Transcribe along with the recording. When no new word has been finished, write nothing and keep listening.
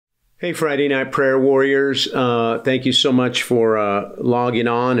Hey, Friday Night Prayer Warriors. Thank you so much for logging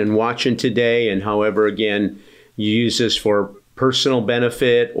on and watching today. And however, again, you use this for personal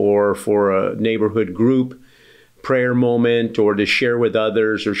benefit or for a neighborhood group prayer moment or to share with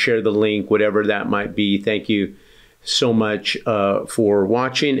others or share the link, whatever that might be. Thank you so much for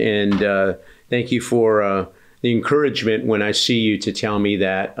watching. And thank you for the encouragement when I see you to tell me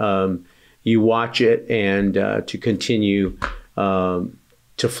that you watch it and to continue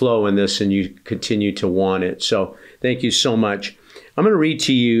to flow in this and you continue to want it. So thank you so much. I'm going to read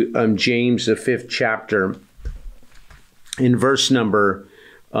to you James, the 5th chapter, in verse number,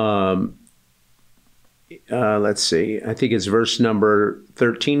 let's see, I think it's verse number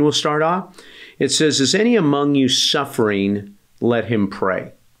 13 we'll start off. It says, is any among you suffering? Let him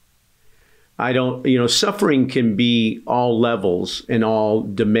pray. Suffering can be all levels and all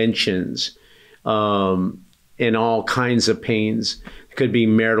dimensions and all kinds of pains. It could be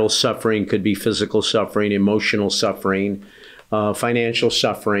marital suffering, could be physical suffering, emotional suffering, financial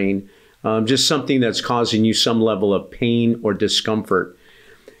suffering, just something that's causing you some level of pain or discomfort.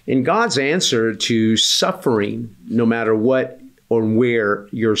 And God's answer to suffering, no matter what or where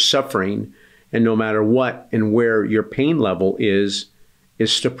you're suffering, and no matter what and where your pain level is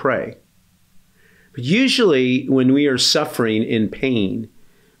to pray. But usually when we are suffering in pain,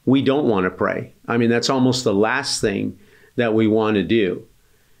 we don't want to pray. I mean, that's almost the last thing that we want to do.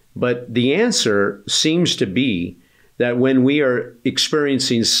 But the answer seems to be that when we are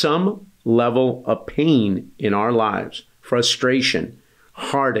experiencing some level of pain in our lives, frustration,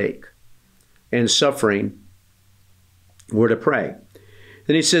 heartache, and suffering, we're to pray.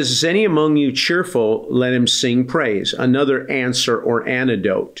 Then he says, is any among you cheerful? Let him sing praise. Another answer or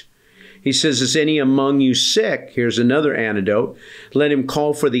antidote. He says, is any among you sick? Here's another antidote. Let him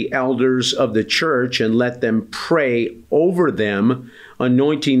call for the elders of the church and let them pray over them,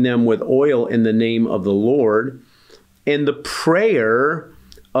 anointing them with oil in the name of the Lord. And the prayer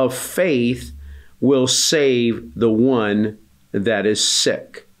of faith will save the one that is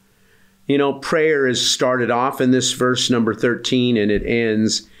sick. You know, prayer is started off in this verse number 13, and it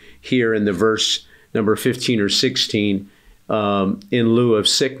ends here in the verse number 15 or 16 in lieu of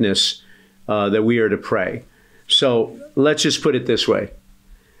sickness. That we are to pray. So let's just put it this way.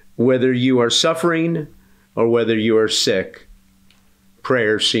 Whether you are suffering or whether you are sick,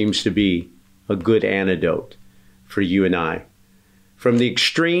 prayer seems to be a good antidote for you and I. From the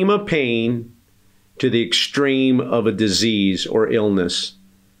extreme of pain to the extreme of a disease or illness,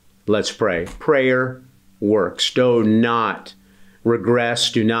 let's pray. Prayer works. Do not regress.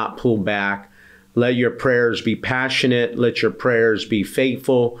 Do not pull back. Let your prayers be passionate. Let your prayers be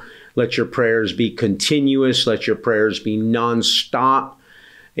faithful. Let your prayers be continuous. Let your prayers be nonstop.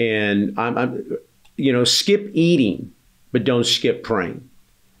 And skip eating, but don't skip praying.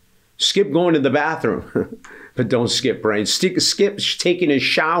 Skip going to the bathroom, but don't skip praying. Skip taking a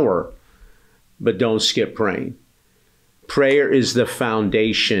shower, but don't skip praying. Prayer is the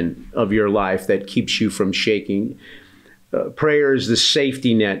foundation of your life that keeps you from shaking. Prayer is the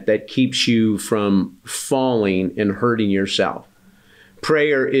safety net that keeps you from falling and hurting yourself.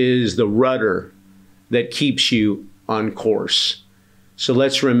 Prayer is the rudder that keeps you on course. So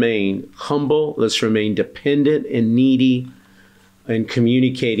let's remain humble. Let's remain dependent and needy and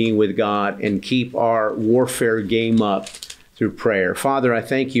communicating with God and keep our warfare game up through prayer. Father, I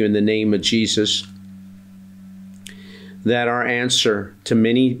thank you in the name of Jesus that our answer to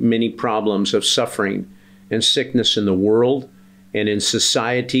many, many problems of suffering and sickness in the world and in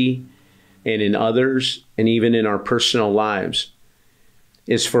society and in others and even in our personal lives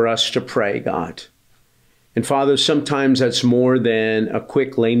is for us to pray, God. And Father, sometimes that's more than a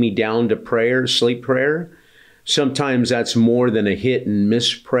quick lay me down to prayer, sleep prayer. Sometimes that's more than a hit and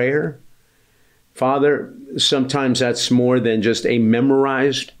miss prayer. Father, sometimes that's more than just a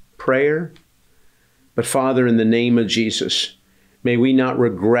memorized prayer. But Father, in the name of Jesus, may we not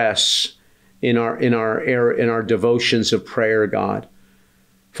regress in our devotions of prayer, God.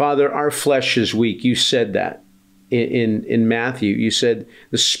 Father, our flesh is weak. You said that. In Matthew, you said,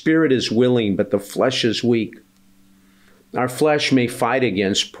 the spirit is willing, but the flesh is weak. Our flesh may fight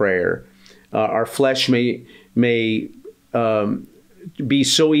against prayer. Our flesh may be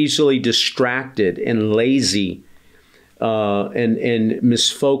so easily distracted and lazy and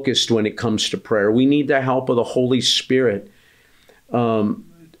misfocused when it comes to prayer. We need the help of the Holy Spirit to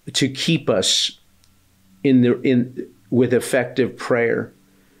keep us with effective prayer,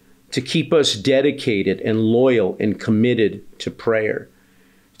 to keep us dedicated and loyal and committed to prayer,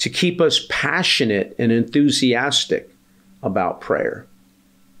 to keep us passionate and enthusiastic about prayer.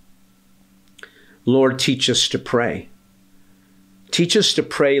 Lord, teach us to pray. Teach us to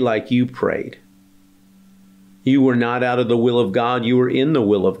pray like you prayed. You were not out of the will of God. You were in the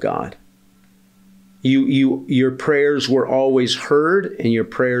will of God. Your prayers were always heard, and your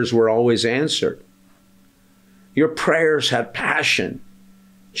prayers were always answered. Your prayers had passion.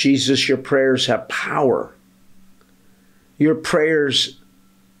 Jesus, your prayers have power. Your prayers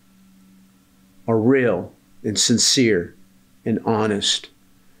are real and sincere and honest.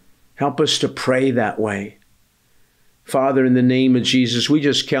 Help us to pray that way. Father, in the name of Jesus, we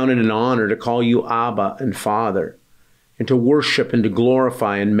just count it an honor to call you Abba and Father, and to worship and to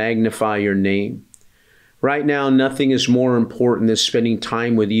glorify and magnify your name. Right now, nothing is more important than spending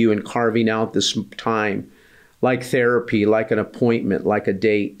time with you and carving out this time, like therapy, like an appointment, like a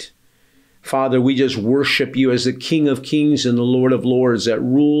date. Father, we just worship you as the King of Kings and the Lord of Lords that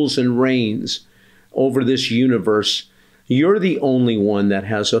rules and reigns over this universe. You're the only one that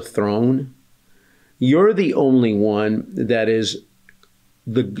has a throne. You're the only one that is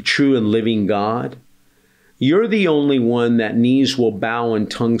the true and living God. You're the only one that knees will bow and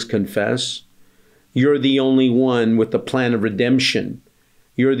tongues confess. You're the only one with the plan of redemption.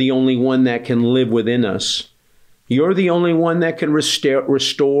 You're the only one that can live within us. You're the only one that can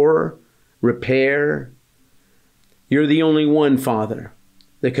restore, repair. You're the only one, Father,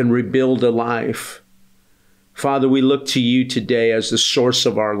 that can rebuild a life. Father, we look to you today as the source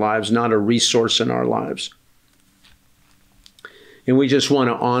of our lives, not a resource in our lives. And we just want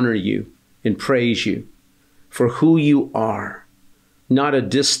to honor you and praise you for who you are. Not a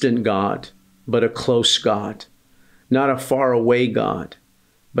distant God, but a close God. Not a far away God,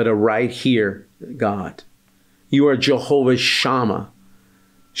 but a right here God. You are Jehovah Shammah.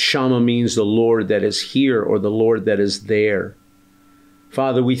 Shammah means the Lord that is here, or the Lord that is there.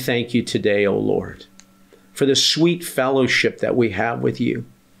 Father, we thank you today, O Lord, for the sweet fellowship that we have with you,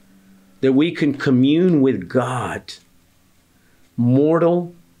 that we can commune with God,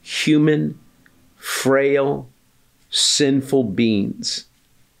 mortal, human, frail, sinful beings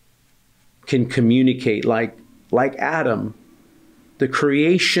can communicate like Adam, the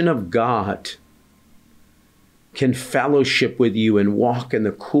creation of God, can fellowship with you and walk in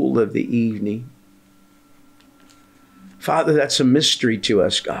the cool of the evening. Father, that's a mystery to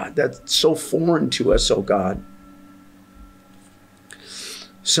us, God. That's so foreign to us, oh God.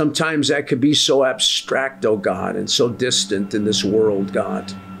 Sometimes that could be so abstract, oh God, and so distant in this world,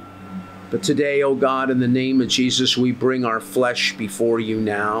 God. But today, oh God, in the name of Jesus, we bring our flesh before you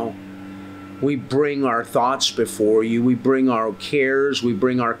now. We bring our thoughts before you. We bring our cares. We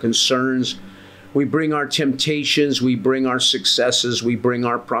bring our concerns. We bring our temptations. We bring our successes. We bring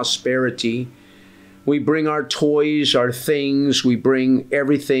our prosperity. We bring our toys, our things. We bring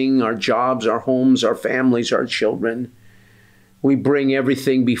everything, our jobs, our homes, our families, our children. We bring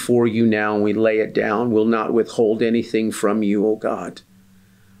everything before you now, and we lay it down. We'll not withhold anything from you, O God.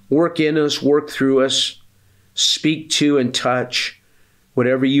 Work in us, work through us. Speak to and touch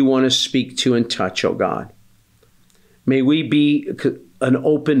whatever you want to speak to and touch, O God. May we be an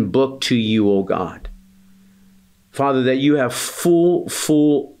open book to you, O God. Father, that you have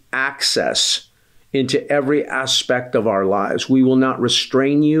full access into every aspect of our lives. We will not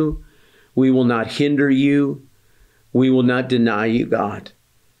restrain you. We will not hinder you. We will not deny you, God.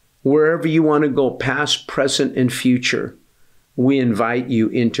 Wherever you want to go, past, present, and future, we invite you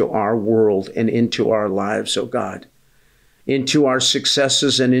into our world and into our lives, oh God, into our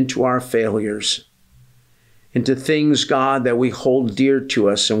successes and into our failures, into things, God, that we hold dear to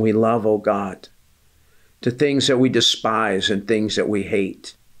us and we love, oh God, to things that we despise and things that we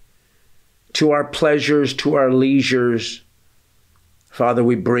hate, to our pleasures, to our leisures. Father,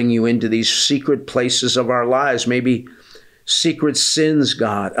 we bring you into these secret places of our lives, maybe secret sins,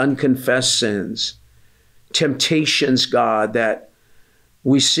 God, unconfessed sins, temptations, God, that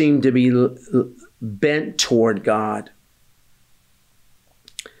we seem to be bent toward, God.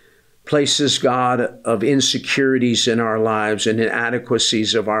 Places, God, of insecurities in our lives and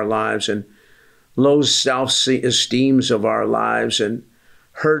inadequacies of our lives and low self-esteems of our lives and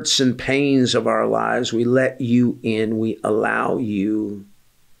hurts and pains of our lives. We let you in. We allow you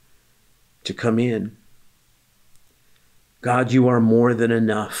to come in. God, you are more than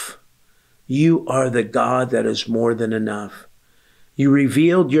enough. You are the God that is more than enough. You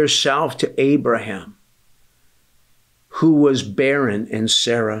revealed yourself to Abraham, who was barren, and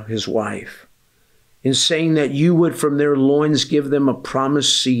Sarah, his wife, in saying that you would from their loins give them a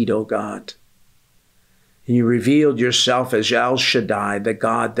promised seed, O God. And you revealed yourself as El Shaddai, the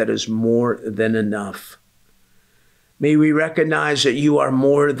God that is more than enough. May we recognize that you are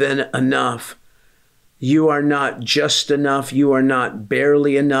more than enough. You are not just enough. You are not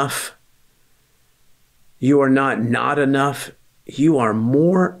barely enough. You are not enough. you are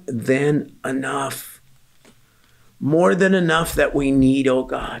more than enough. More than enough that we need, oh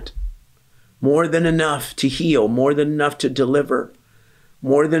God. More than enough to heal, more than enough to deliver,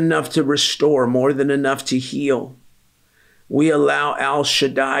 more than enough to restore, more than enough to heal. We allow El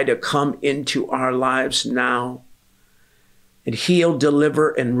Shaddai to come into our lives now and heal,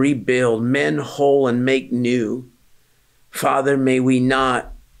 deliver, and rebuild, mend whole and make new. Father, may we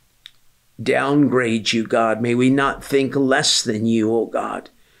not downgrade you, God. May we not think less than you, oh God.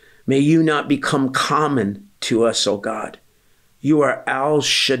 May you not become common to us, oh God. You are El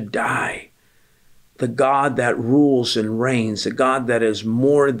Shaddai, the God that rules and reigns, the God that is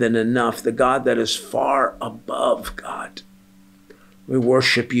more than enough, the God that is far above, God. We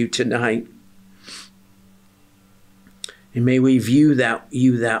worship you tonight. And may we view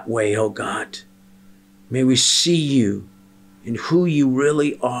you that way, oh God. May we see you in who you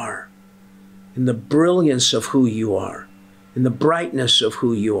really are, in the brilliance of who you are, in the brightness of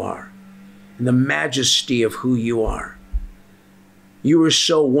who you are, in the majesty of who you are. You are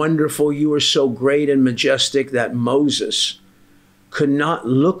so wonderful, you are so great and majestic that Moses could not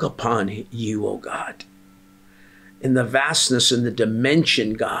look upon you, O God. In the vastness and the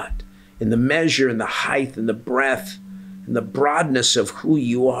dimension, God, in the measure and the height and the breadth and the broadness of who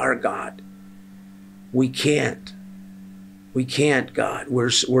you are, God. We can't. We can't, God.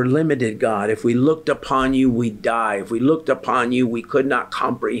 We're limited, God. If we looked upon you, we'd die. If we looked upon you, we could not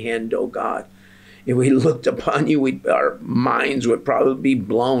comprehend, oh God. If we looked upon you, our minds would probably be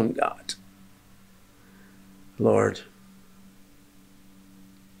blown, God. Lord,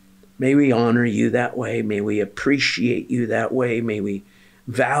 may we honor you that way. May we appreciate you that way. May we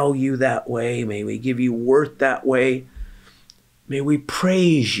value that way. May we give you worth that way. May we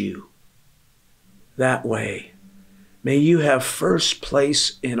praise you that way. May you have first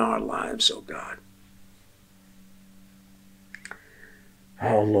place in our lives, oh God.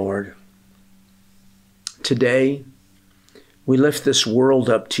 Oh Lord, today we lift this world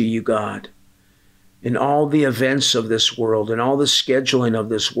up to you, God, in all the events of this world, and all the scheduling of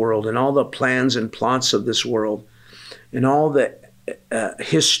this world, and all the plans and plots of this world, and all the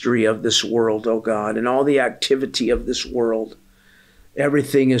history of this world, oh God, and all the activity of this world.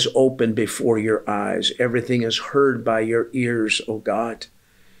 Everything is open before your eyes. Everything is heard by your ears, O God.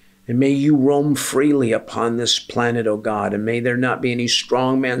 And may you roam freely upon this planet, O God. And may there not be any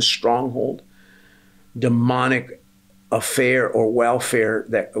strong man's stronghold, demonic affair or warfare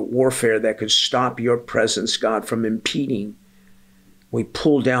that could stop your presence, God, from impeding. We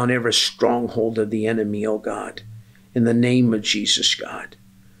pull down every stronghold of the enemy, O God, in the name of Jesus, God.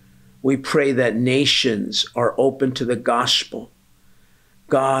 We pray that nations are open to the gospel.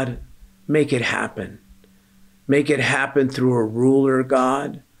 God, make it happen. Make it happen through a ruler,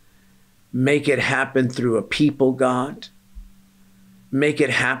 God. Make it happen through a people, God. Make it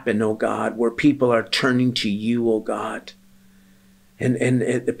happen, oh God, where people are turning to you, oh God. And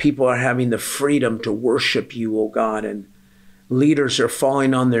the people are having the freedom to worship you, oh God. And leaders are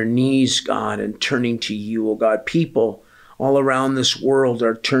falling on their knees, God, and turning to you, oh God. People all around this world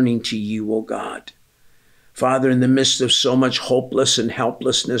are turning to you, oh God. Father, in the midst of so much hopeless and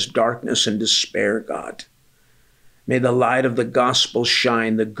helplessness, darkness and despair, God, may the light of the gospel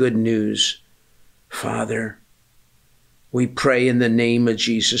shine, the good news. Father, we pray in the name of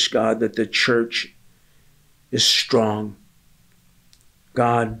Jesus, God, that the church is strong.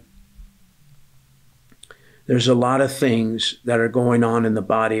 God, there's a lot of things that are going on in the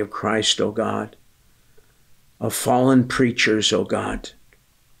body of Christ, oh God, of fallen preachers, oh God.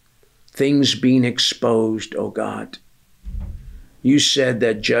 Things being exposed, oh God. You said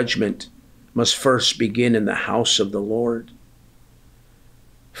that judgment must first begin in the house of the Lord.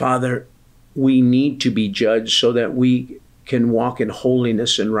 Father, we need to be judged so that we can walk in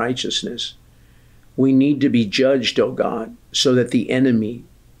holiness and righteousness. We need to be judged, oh God, so that the enemy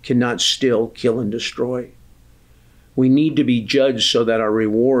cannot steal, kill, and destroy. We need to be judged so that our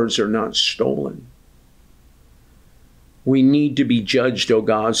rewards are not stolen. We need to be judged, O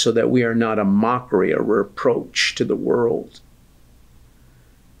God, so that we are not a mockery or reproach to the world.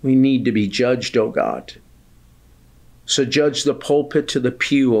 We need to be judged, O God. So judge the pulpit to the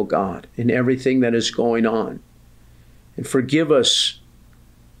pew, O God, in everything that is going on. And forgive us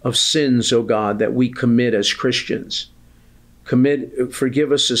of sins, O God, that we commit as Christians.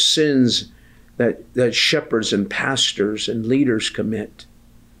 Forgive us of sins that shepherds and pastors and leaders commit.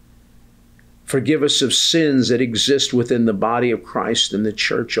 Forgive us of sins that exist within the body of Christ and the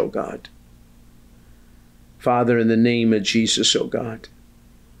church, O God. Father, in the name of Jesus, O God,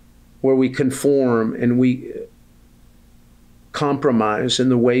 where we conform and we compromise in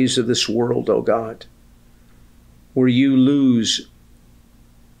the ways of this world, O God, where you lose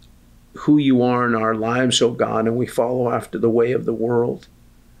who you are in our lives, oh God, and we follow after the way of the world.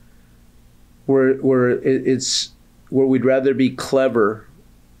 Where we'd rather be clever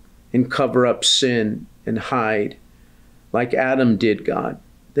and cover up sin and hide, like Adam did, God,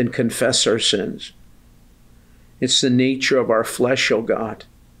 than confess our sins. It's the nature of our flesh, oh God.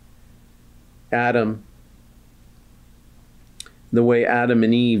 Adam, the way Adam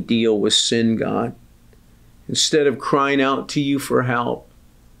and Eve deal with sin, God. Instead of crying out to you for help,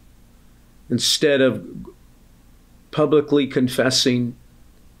 instead of publicly confessing,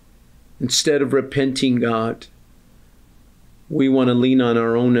 instead of repenting, God, we want to lean on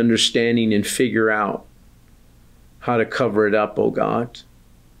our own understanding and figure out how to cover it up, oh God.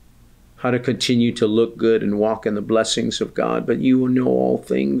 How to continue to look good and walk in the blessings of God. But you know all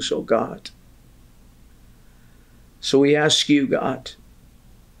things, oh God. So we ask you, God,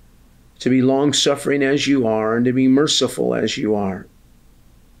 to be long-suffering as you are and to be merciful as you are.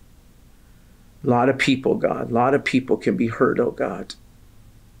 A lot of people, God, a lot of people can be hurt, oh God.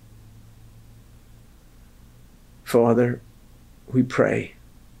 Father, we pray.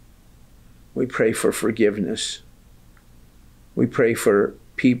 We pray for forgiveness. We pray for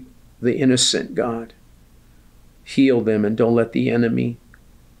people, the innocent, God. Heal them and don't let the enemy's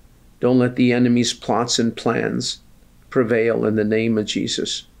plots and plans prevail in the name of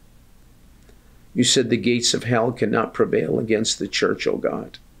Jesus. You said the gates of hell cannot prevail against the church, oh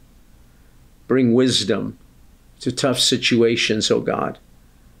God. Bring wisdom to tough situations, oh God.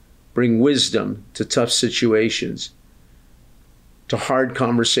 Bring wisdom to tough situations, to hard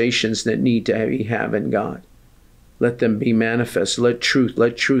conversations that need to be having, God. Let them be manifest. Let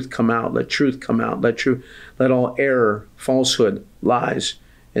truth come out. Let truth come out. Let all error, falsehood, lies,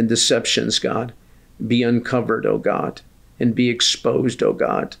 and deceptions, God, be uncovered, oh God, and be exposed, oh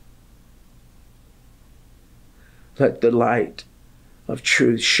God. Let the light of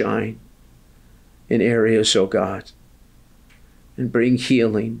truth shine in areas, oh God, and bring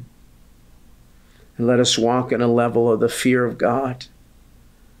healing. And let us walk in a level of the fear of God,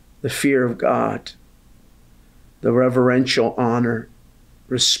 the fear of God, the reverential honor,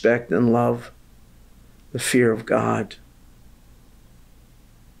 respect, and love, the fear of God.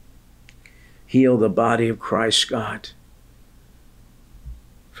 Heal the body of Christ, God,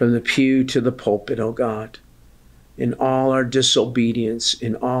 from the pew to the pulpit, oh God, in all our disobedience,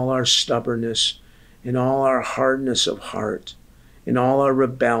 in all our stubbornness, in all our hardness of heart, in all our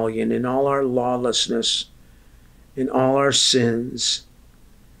rebellion, in all our lawlessness, in all our sins,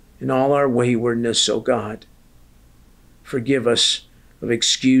 in all our waywardness, oh God. Forgive us of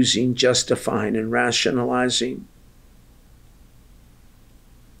excusing, justifying, and rationalizing.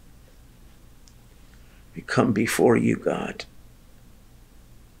 We come before you, God.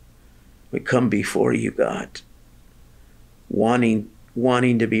 We come before you, God, wanting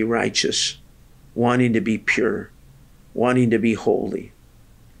to be righteous, wanting to be pure, wanting to be holy.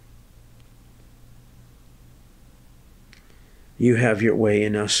 You have your way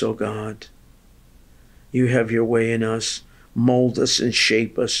in us, oh God. You have your way in us. Mold us and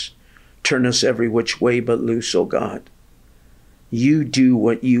shape us. Turn us every which way but loose, oh God. You do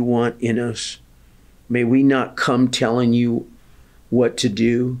what you want in us. May we not come telling you what to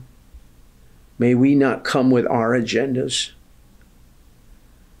do. May we not come with our agendas.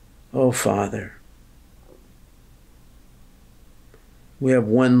 Oh, Father, we have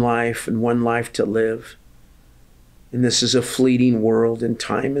one life and one life to live. And this is a fleeting world and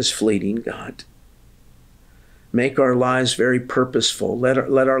time is fleeting, God. Make our lives very purposeful. Let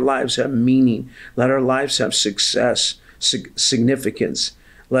our lives have meaning. Let our lives have success, significance.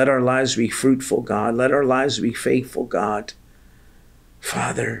 Let our lives be fruitful, God. Let our lives be faithful, God.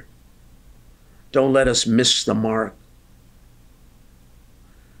 Father, don't let us miss the mark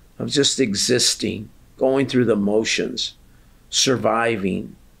of just existing, going through the motions,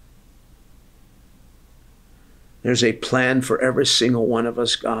 surviving. There's a plan for every single one of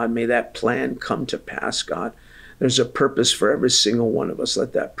us, God. May that plan come to pass, God. There's a purpose for every single one of us.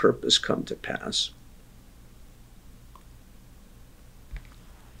 Let that purpose come to pass.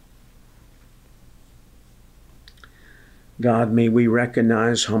 God, may we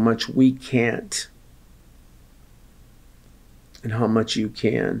recognize how much we can't and how much you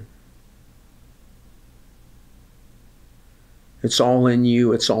can. It's all in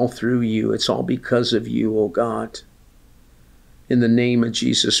you. It's all through you. It's all because of you, oh God. In the name of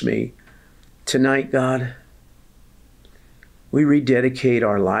Jesus, may tonight, God, we rededicate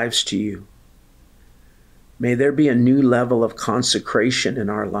our lives to you. May there be a new level of consecration in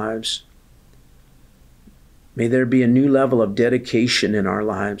our lives. May there be a new level of dedication in our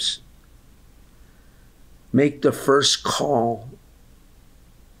lives. Make the first call.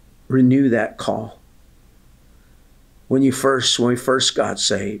 Renew that call. When we first got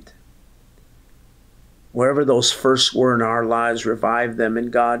saved, wherever those first were in our lives, revive them,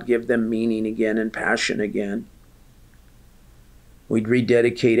 and God, give them meaning again and passion again. We'd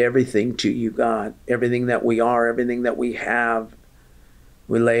rededicate everything to you, God. Everything that we are, everything that we have,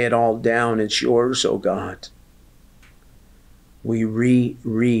 we lay it all down. It's yours, oh God. We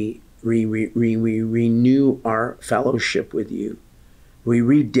renew our fellowship with you. We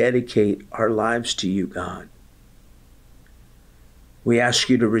rededicate our lives to you, God. We ask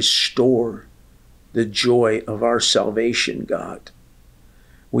you to restore the joy of our salvation, God.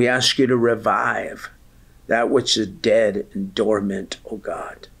 We ask you to revive that which is dead and dormant, oh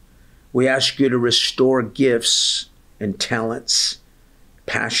God. We ask you to restore gifts and talents,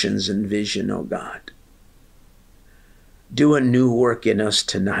 passions and vision, oh God. Do a new work in us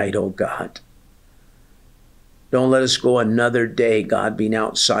tonight, oh God. Don't let us go another day, God, being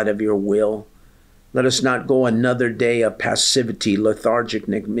outside of your will. Let us not go another day of passivity, lethargic,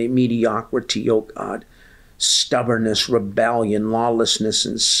 mediocrity, oh God. Stubbornness, rebellion, lawlessness,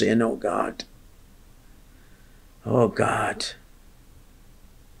 and sin, oh God. Oh God.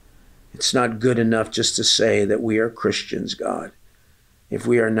 It's not good enough just to say that we are Christians, God, if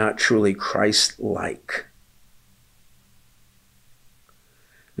we are not truly Christ-like.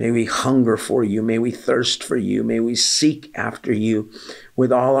 May we hunger for you. May we thirst for you. May we seek after you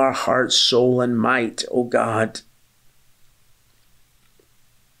with all our heart, soul, and might, oh God.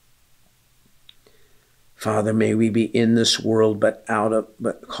 Father, may we be in this world, but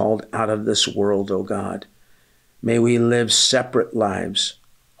called out of this world, oh God. May we live separate lives,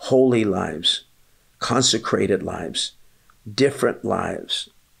 holy lives, consecrated lives, different lives.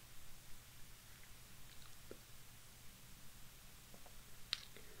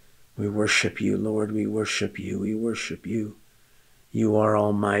 We worship you, Lord. We worship you. We worship you. You are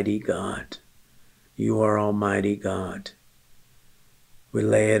Almighty God. You are Almighty God. We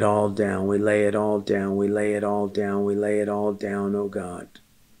lay it all down. We lay it all down. We lay it all down. We lay it all down, oh God.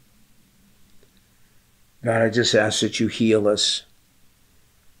 God, I just ask that you heal us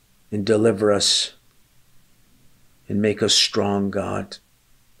and deliver us and make us strong, God.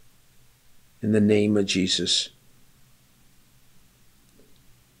 In the name of Jesus.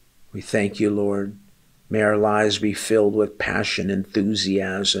 We thank you, Lord. May our lives be filled with passion,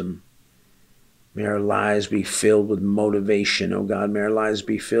 enthusiasm. May our lives be filled with motivation, oh God. May our lives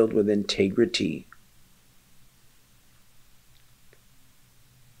be filled with integrity.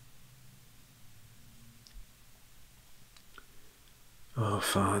 Oh,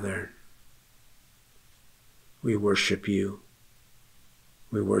 Father, we worship you.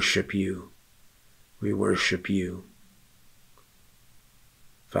 We worship you. We worship you.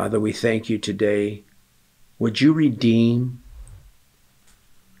 Father, we thank you today. Would you redeem?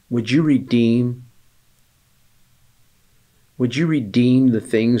 Would you redeem? Would you redeem the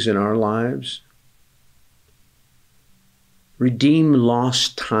things in our lives? Redeem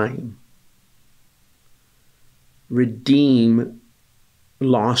lost time. Redeem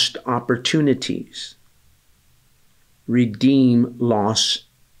lost opportunities. Redeem lost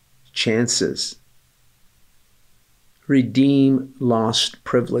chances. Redeem lost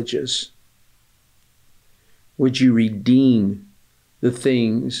privileges. Would you redeem the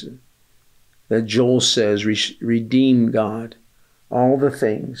things that Joel says, redeem, God, all the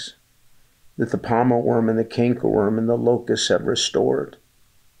things that the palmer worm and the cankerworm and the locusts have restored.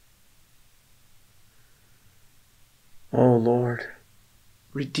 Oh Lord,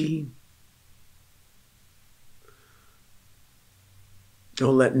 redeem.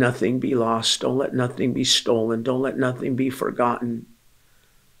 Don't let nothing be lost. Don't let nothing be stolen. Don't let nothing be forgotten.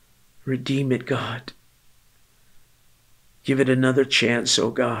 Redeem it, God. Give it another chance, oh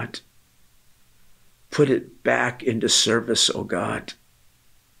God. Put it back into service, oh God.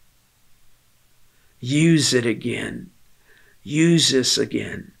 Use it again. Use us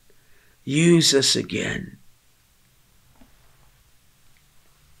again. Use us again.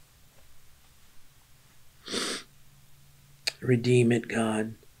 Redeem it,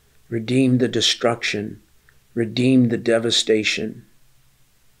 God. Redeem the destruction. Redeem the devastation.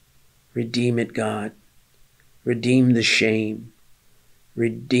 Redeem it, God. Redeem the shame.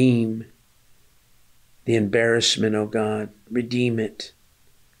 Redeem the embarrassment, oh God. Redeem it.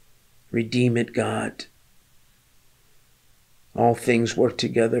 Redeem it, God. All things work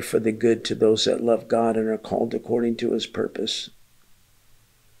together for the good to those that love God and are called according to his purpose.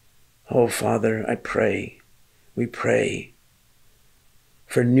 Oh, Father, I pray, we pray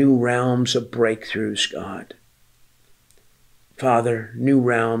for new realms of breakthroughs, God. Father, new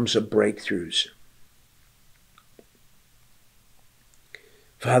realms of breakthroughs.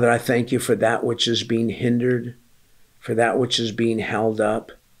 Father, I thank you for that which is being hindered, for that which is being held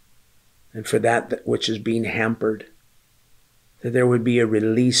up, and for that which is being hampered. That there would be a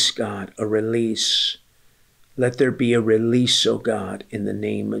release, God, a release. Let there be a release, oh God, in the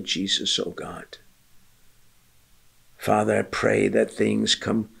name of Jesus, oh God. Father, I pray that things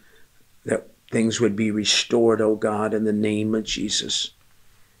would be restored, oh God, in the name of Jesus.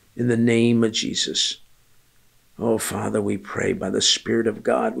 In the name of Jesus. Oh, Father, we pray by the Spirit of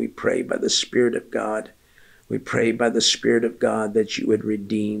God. We pray by the Spirit of God. We pray by the Spirit of God that you would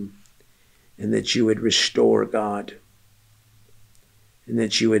redeem and that you would restore, God, and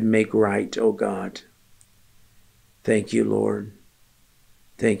that you would make right, oh God. Thank you, Lord.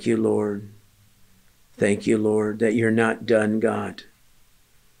 Thank you, Lord. Thank you, Lord, that you're not done, God.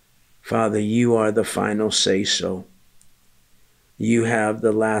 Father, you are the final say-so. You have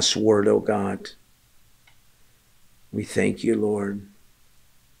the last word, oh God. We thank you, Lord.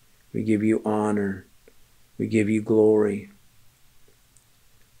 We give you honor. We give you glory.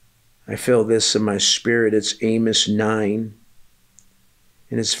 I feel this in my spirit. It's Amos 9,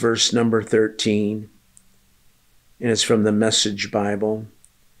 and it's verse number 13, and it's from the Message Bible.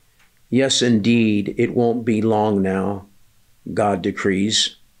 Yes, indeed, it won't be long now, God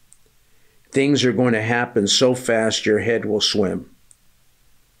decrees. Things are going to happen so fast your head will swim.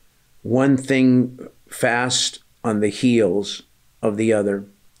 One thing fast on the heels of the other.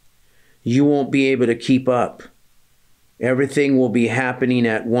 You won't be able to keep up. Everything will be happening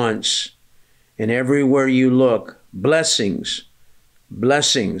at once. And everywhere you look, blessings,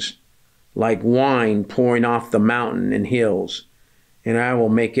 blessings, like wine pouring off the mountain and hills. And I will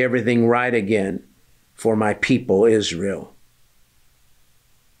make everything right again for my people Israel.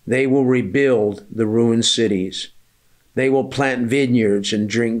 They will rebuild the ruined cities. They will plant vineyards and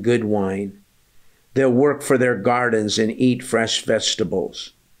drink good wine. They'll work for their gardens and eat fresh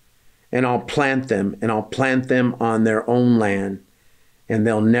vegetables. And I'll plant them on their own land, and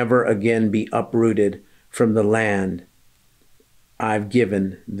they'll never again be uprooted from the land I've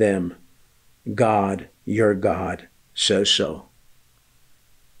given them. God, your God, says so.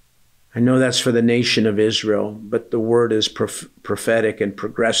 I know that's for the nation of Israel, but the word is prophetic and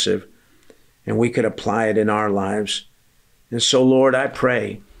progressive, and we could apply it in our lives. And so, Lord, I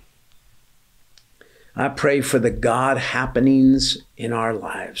pray for the God happenings in our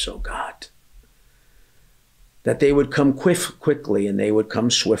lives, oh God, that they would come quickly and they would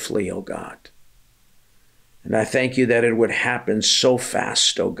come swiftly, oh God. And I thank you that it would happen so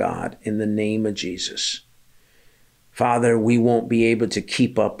fast, oh God, in the name of Jesus. Father, we won't be able to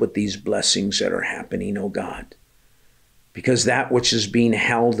keep up with these blessings that are happening, oh God, because that which is being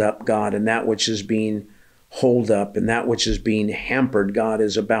held up, God, and that which is being hold up and that which is being hampered, God,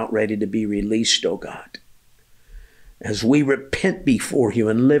 is about ready to be released, oh God. As we repent before you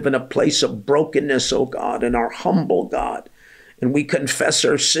and live in a place of brokenness, oh God, and are humble, God, and we confess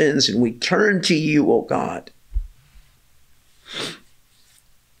our sins and we turn to you, oh God.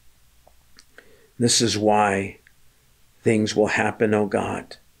 This is why things will happen, oh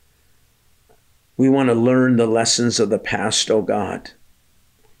God. We want to learn the lessons of the past, oh God.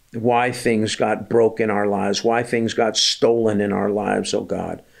 Why things got broke in our lives, why things got stolen in our lives, oh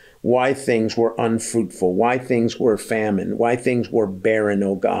God. Why things were unfruitful, why things were famine, why things were barren,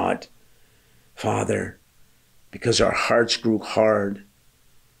 oh God. Father, because our hearts grew hard,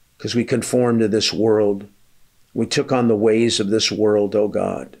 because we conformed to this world. We took on the ways of this world, oh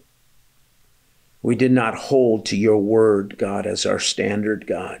God. We did not hold to your word, God, as our standard,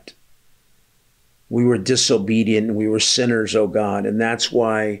 God. We were disobedient and we were sinners, oh God, and that's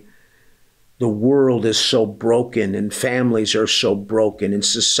why the world is so broken and families are so broken and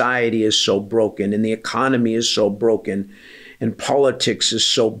society is so broken and the economy is so broken and politics is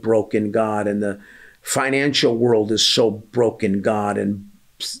so broken, God, and the financial world is so broken, God, and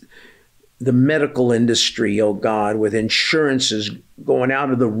the medical industry, oh God, with insurances going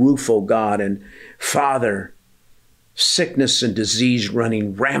out of the roof, oh God, and Father, sickness and disease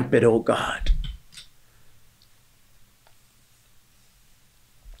running rampant, oh God.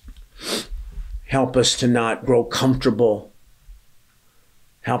 Help us to not grow comfortable.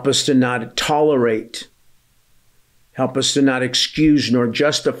 Help us to not tolerate. Help us to not excuse nor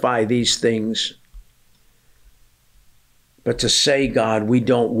justify these things. But to say, God, we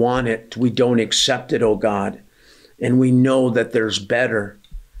don't want it. We don't accept it, oh God. And we know that there's better.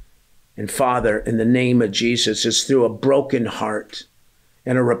 And Father, in the name of Jesus, it's through a broken heart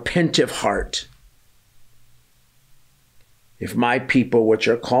and a repentive heart. If my people, which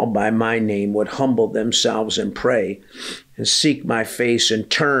are called by my name, would humble themselves and pray and seek my face and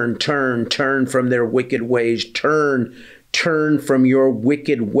turn from their wicked ways, turn turn from your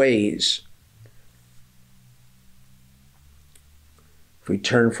wicked ways. If we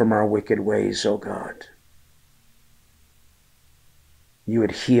turn from our wicked ways, oh God, you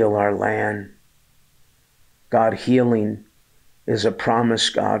would heal our land. God, healing is a promise,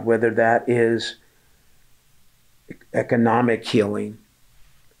 God, whether that is economic healing,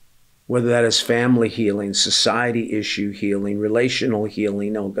 whether that is family healing, society issue healing, relational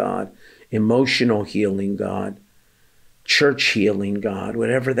healing, oh God, emotional healing, God, church healing, God,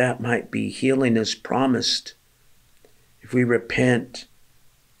 whatever that might be, healing is promised. If we repent,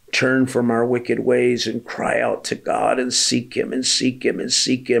 turn from our wicked ways and cry out to God and seek him and seek him and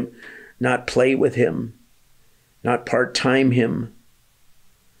seek him, not play with him, not part-time him,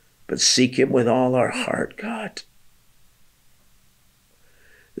 but seek him with all our heart, God.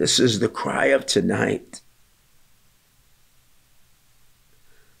 This is the cry of tonight.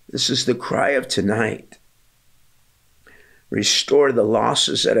 This is the cry of tonight. Restore the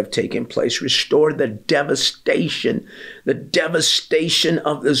losses that have taken place. Restore the devastation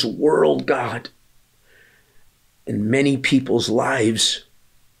of this world, God, in many people's lives.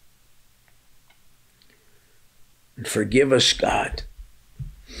 And forgive us, God,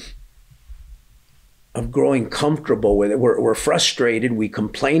 of growing comfortable with it. We're frustrated. We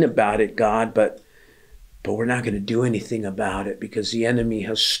complain about it, God, but we're not going to do anything about it because the enemy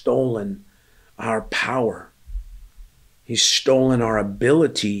has stolen our power. He's stolen our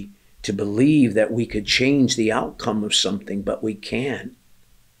ability to believe that we could change the outcome of something, but we can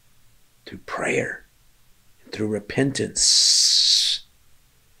through prayer, through repentance.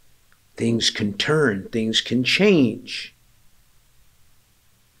 Things can turn, things can change.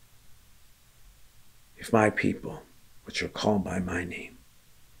 If my people, which are called by my name,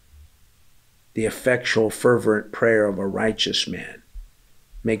 the effectual, fervent prayer of a righteous man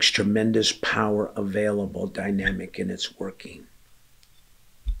makes tremendous power available, dynamic in its working.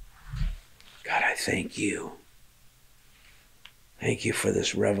 God, I thank you. Thank you for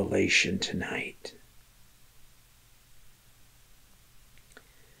this revelation tonight.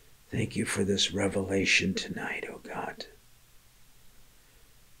 Thank you for this revelation tonight, oh God.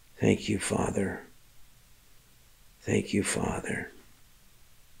 Thank you, Father. Thank you, Father.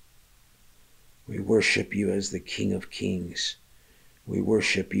 We worship you as the King of Kings. We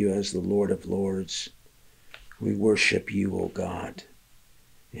worship you as the Lord of Lords. We worship you, O God,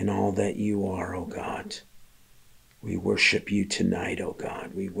 in all that you are, O God. We worship you tonight, O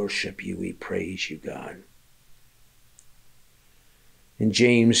God. We worship you. We praise you, God. In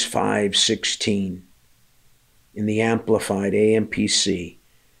James 5:16, in the Amplified AMPC,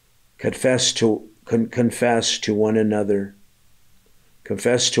 confess to one another.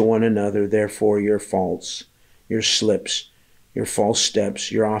 Confess to one another, therefore, your faults, your slips, your false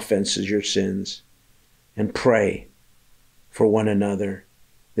steps, your offenses, your sins, and pray for one another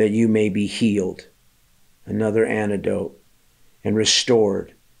that you may be healed. Another antidote, and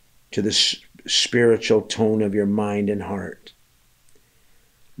restored to the spiritual tone of your mind and heart.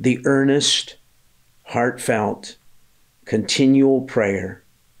 The earnest, heartfelt, continual prayer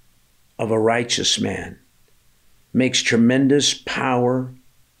of a righteous man makes tremendous power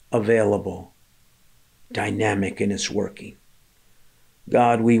available, dynamic in its working.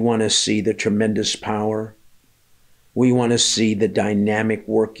 God, we want to see the tremendous power. We want to see the dynamic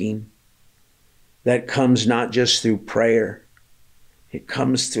working that comes not just through prayer, it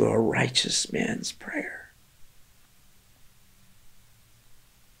comes through a righteous man's prayer.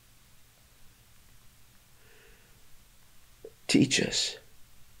 Teach us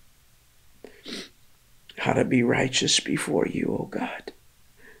how to be righteous before you, O God.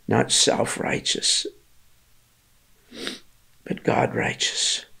 Not self-righteous, but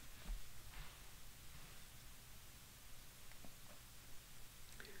God-righteous.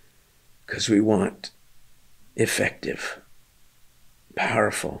 Because we want effective,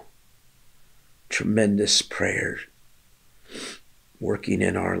 powerful, tremendous prayer working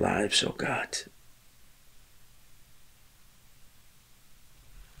in our lives, oh God.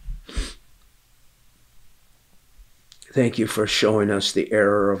 Thank you for showing us the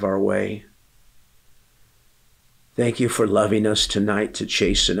error of our way. Thank you for loving us tonight, to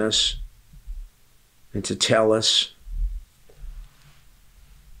chasten us and to tell us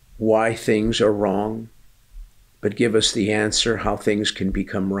why things are wrong, but give us the answer how things can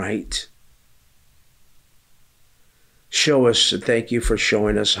become right. Show us, and thank you for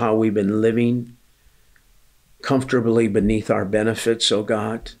showing us how we've been living comfortably beneath our benefits, oh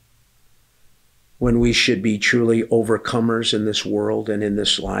God, when we should be truly overcomers in this world and in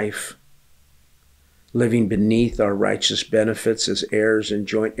this life, living beneath our righteous benefits as heirs and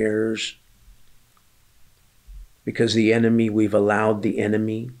joint heirs. because we've allowed the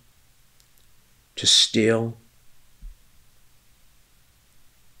enemy to steal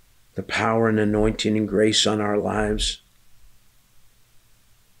the power and anointing and grace on our lives.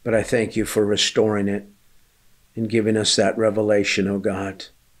 But I thank you for restoring it and giving us that revelation, oh God.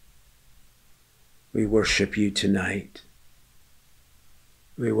 We worship you tonight.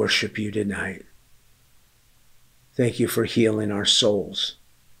 We worship you tonight. Thank you for healing our souls.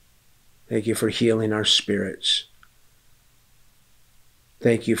 Thank you for healing our spirits.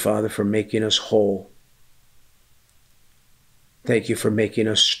 Thank you, Father, for making us whole. Thank you for making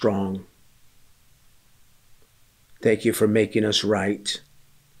us strong. Thank you for making us right.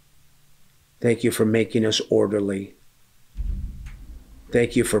 Thank you for making us orderly.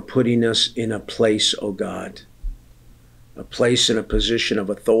 Thank you for putting us in a place, oh God, a place and a position of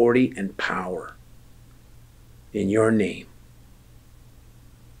authority and power in your name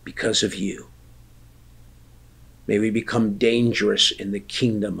because of you. May we become dangerous in the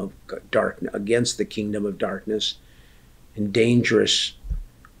kingdom of darkness, against the kingdom of darkness, and dangerous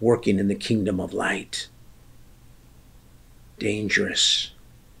working in the kingdom of light. Dangerous.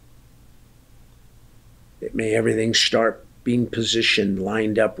 May everything start being positioned,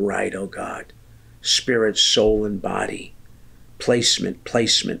 lined up right, oh God. Spirit, soul, and body. Placement,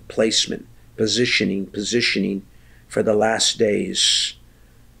 placement, placement. Positioning, positioning for the last days.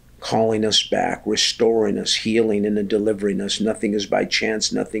 Calling us back, restoring us, healing and delivering us. Nothing is by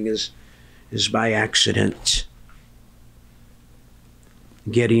chance. Nothing is by accident.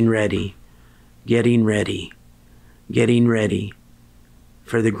 Getting ready, getting ready, getting ready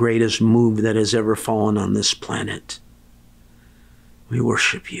for the greatest move that has ever fallen on this planet. We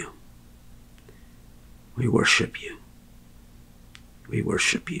worship you. We worship you. We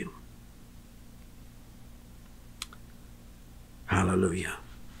worship you. Hallelujah.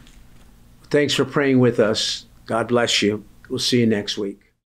 Thanks for praying with us. God bless you. We'll see you next week.